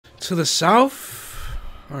To the south?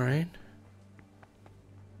 Alright.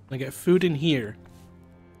 I get food in here.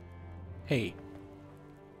 Hey.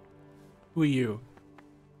 Who are you?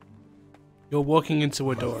 You're walking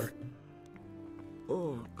into a door.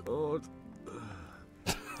 Oh, God.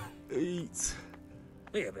 Eat.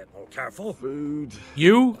 Be a bit more careful. Food.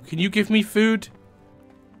 You? Can you give me food?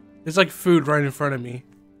 There's like food right in front of me.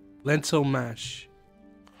 Lentil mash.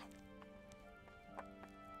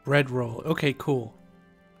 Bread roll. Okay, cool.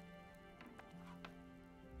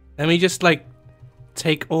 Let me just like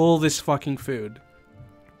take all this fucking food.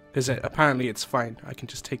 Because apparently it's fine. I can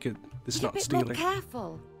just take it. It's not stealing. Be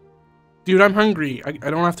careful. Dude, I'm hungry. I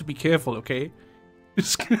don't have to be careful, okay?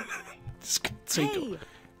 Just gonna take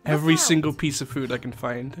every single piece of food I can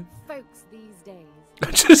find. Folks these days.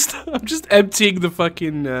 I'm just emptying the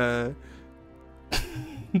fucking the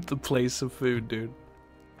place of food, dude.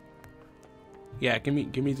 Yeah, give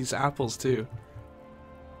me these apples too.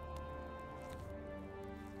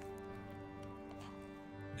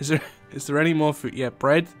 Is there any more food? Yeah,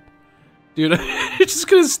 bread. Dude, I'm just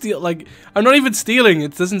gonna steal. Like, I'm not even stealing.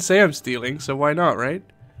 It doesn't say I'm stealing, so why not, right?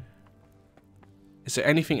 Is there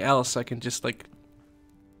anything else I can just like?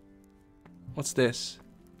 What's this?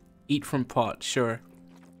 Eat from pot. Sure.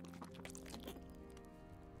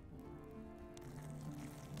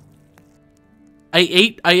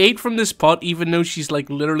 I ate from this pot, even though she's like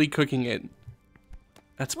literally cooking it.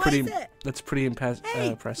 That's pretty. That's pretty impressive.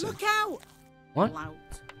 Look out! What? Lout.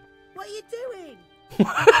 What are you doing?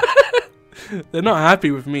 They're not happy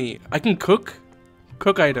with me. I can cook.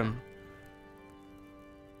 Cook item.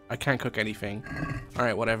 I can't cook anything.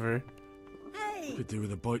 Alright, whatever. Hey! Could do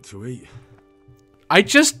with a bite to eat. I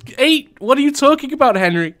just ate! What are you talking about,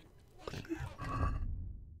 Henry?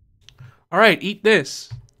 Alright, eat this.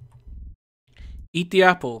 Eat the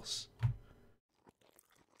apples.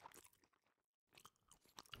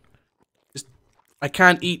 Just, I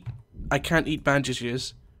can't eat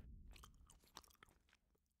bandages.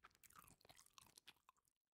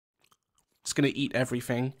 Just gonna eat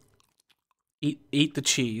everything. Eat the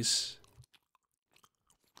cheese.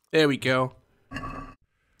 There we go.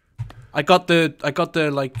 I got the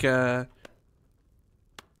like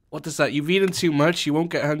what is that? You've eaten too much. You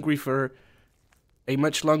won't get hungry for a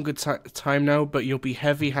much longer time now, but you'll be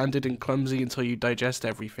heavy-handed and clumsy until you digest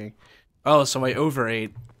everything. Oh, so I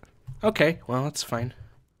overate. Okay, well, that's fine.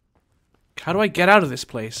 How do I get out of this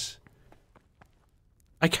place?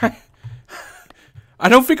 I can't... I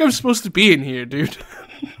don't think I'm supposed to be in here, dude.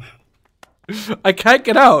 I can't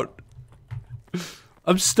get out.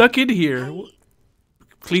 I'm stuck in here.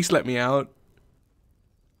 Please let me out.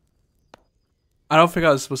 I don't think I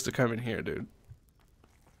was supposed to come in here, dude.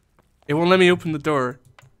 It won't let me open the door.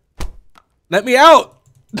 Let me out!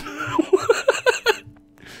 Be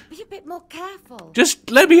a bit more careful. Just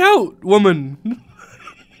let me out, woman.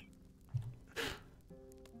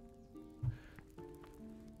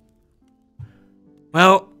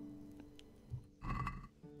 Well.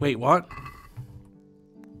 Wait, what?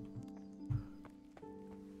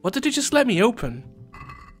 What did it just let me open?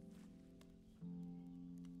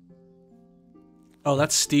 Oh,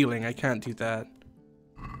 that's stealing. I can't do that.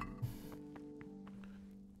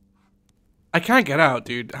 I can't get out,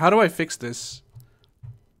 dude. How do I fix this?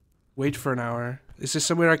 Wait for an hour. Is there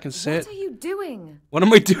somewhere I can sit? What are you doing? What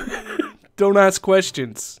am I doing? Don't ask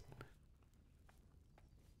questions.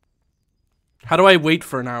 How do I wait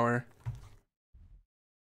for an hour?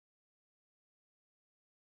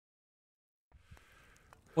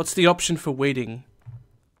 What's the option for waiting?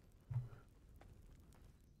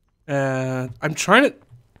 I'm trying to...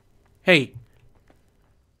 Hey.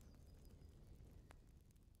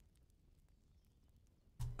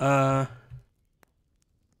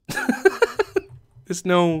 There's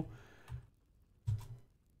no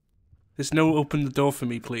open the door for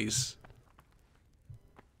me, please.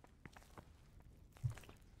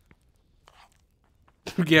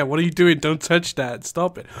 Yeah, what are you doing? Don't touch that.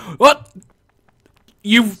 Stop it. What?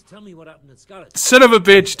 You Tell me what happened at Scarlet. son of a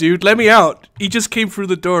bitch, dude. Let me out. He just came through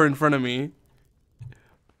the door in front of me.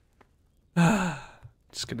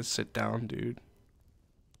 Just gonna sit down, dude.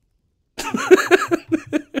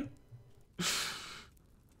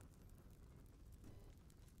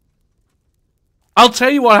 I'll tell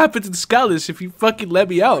you what happened in Scallis if you fucking let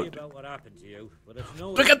me Sorry out. about what happened to you, but it's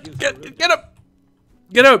no Get excuse for get up!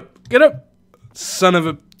 Get up! Get up! Son of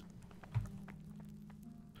a...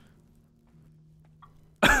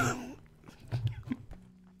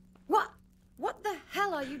 What the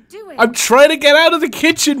hell are you doing? I'm trying to get out of the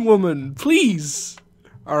kitchen, woman. Please.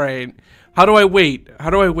 All right. How do I wait? How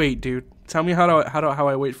do I wait, dude? Tell me how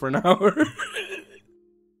I wait for an hour.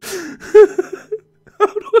 How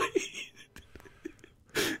do I?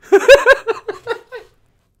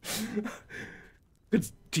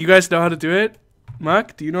 Do you guys know how to do it?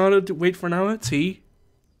 Mark, do you know how to wait for an hour? T?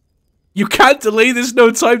 You can't delay, there's no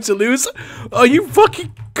time to lose. Are you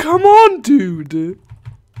fucking... Come on, dude.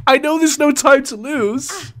 I know there's no time to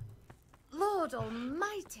lose. Lord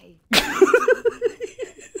Almighty.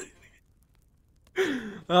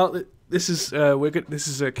 Well, this is this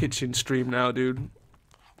is a kitchen stream now, dude.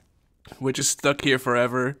 We're just stuck here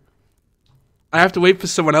forever. I have to wait for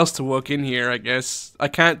someone else to walk in here, I guess. I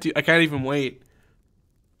can't even wait.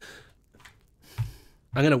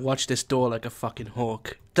 I'm gonna watch this door like a fucking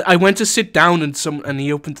hawk. I went to sit down and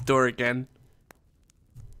he opened the door again.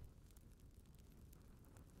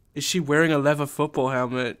 Is she wearing a leather football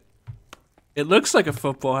helmet? It looks like a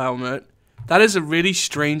football helmet. That is a really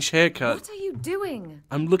strange haircut. What are you doing?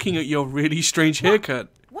 I'm looking at your really strange haircut.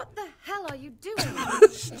 What the hell are you doing?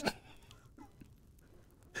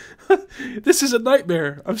 This is a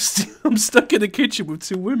nightmare. I'm stuck in a kitchen with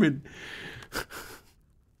two women.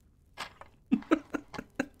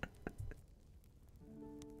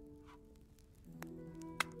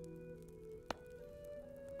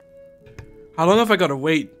 How long have I got to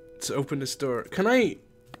wait to open this door? Can I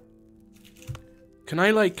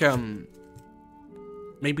like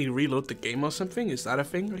maybe reload the game or something? Is that a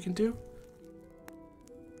thing I can do?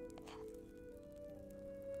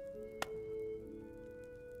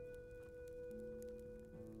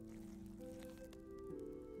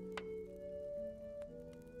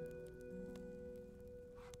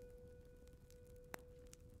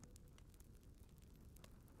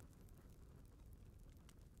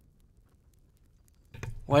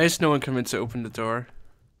 Why is no one coming to open the door?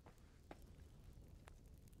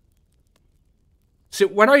 See,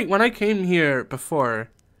 when I came here before,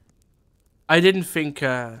 I didn't think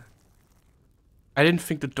the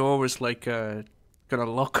door was like gonna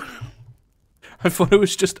lock. I thought it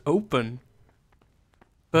was just open.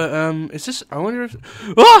 But is this? I wonder if.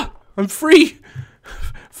 Ah! I'm free.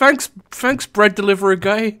 Thanks, bread deliverer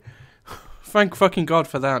guy. Thank fucking God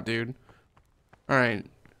for that, dude. All right.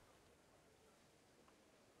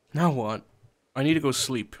 Now what? I need to go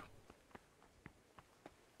sleep.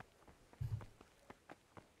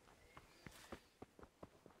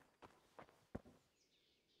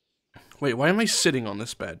 Wait, why am I sitting on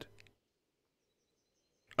this bed?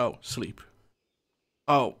 Oh, sleep.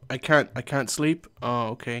 Oh, I can't sleep? Oh,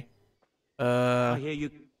 okay. I hear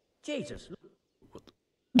you. Jesus.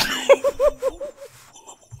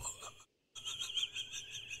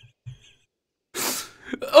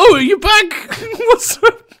 Oh, are you back? What's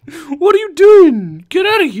up? What are you doing? Get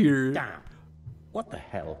out of here. Damn. What the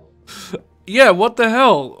hell? Yeah, what the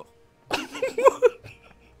hell?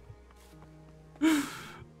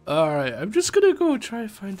 Alright, I'm just gonna go try to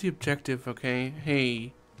find the objective, okay?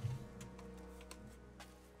 Hey.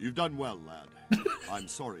 You've done well, lad. I'm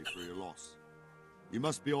sorry for your loss. You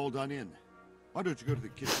must be all done in. Why don't you go to the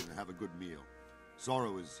kitchen and have a good meal?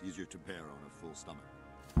 Sorrow is easier to bear on a full stomach.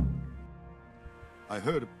 I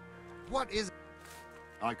heard... What is...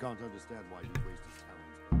 I can't understand why you waste his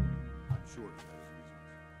talents, but I'm sure he had his reasons.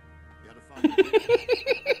 He had a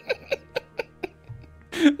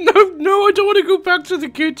fine... No, I don't want to go back to the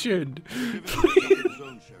kitchen. Given his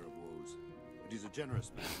own share of woes, but he's a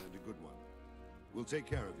generous man and a good one. We'll take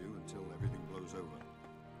care of you until everything blows over.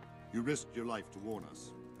 You risked your life to warn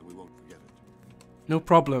us, and we won't forget it. No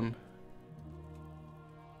problem.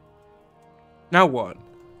 Now what?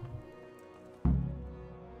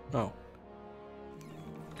 Oh.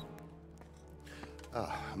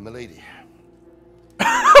 Ah, milady.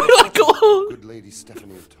 Good Lady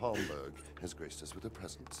Stephanie of Talmberg has graced us with her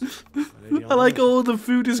presence. I like all the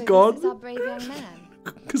food is So gone. This is our brave young man.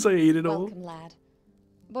 Because I ate it all. Welcome, lad.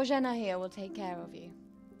 Bozhena here will take care of you.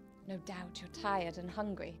 No doubt you're tired and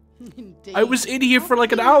hungry. Indeed. I was in here for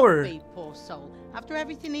like an How can hour. he be, poor soul. After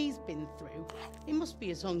everything he's been through, he must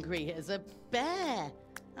be as hungry as a bear,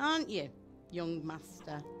 aren't you, young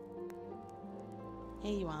master?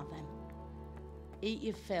 Here you are then. Eat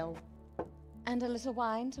your fill. And a little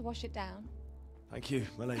wine to wash it down. Thank you,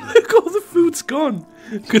 my lady. Look, all the food's gone.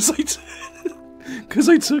 Because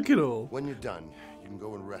I took it all. When you're done, you can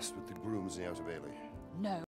go and rest with the grooms in the Outer Bailey. No.